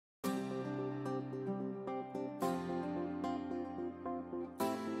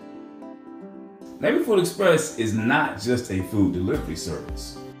Neighborfood Express is not just a food delivery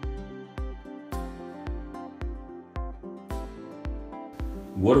service.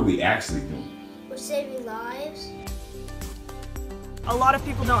 What are we actually doing? We're saving lives. A lot of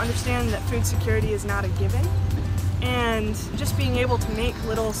people don't understand that food security is not a given, and just being able to make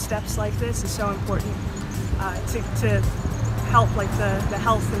little steps like this is so important to help the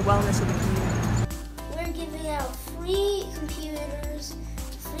health and wellness of the community. We're giving out free computers,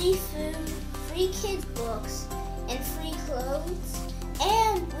 free food, free kids' books, and free clothes.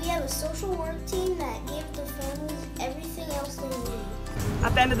 And we have a social work team that gives the families everything else they need.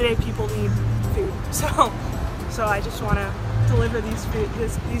 At the end of the day, people need food, so I just want to deliver these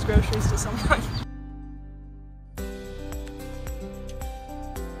groceries to someone.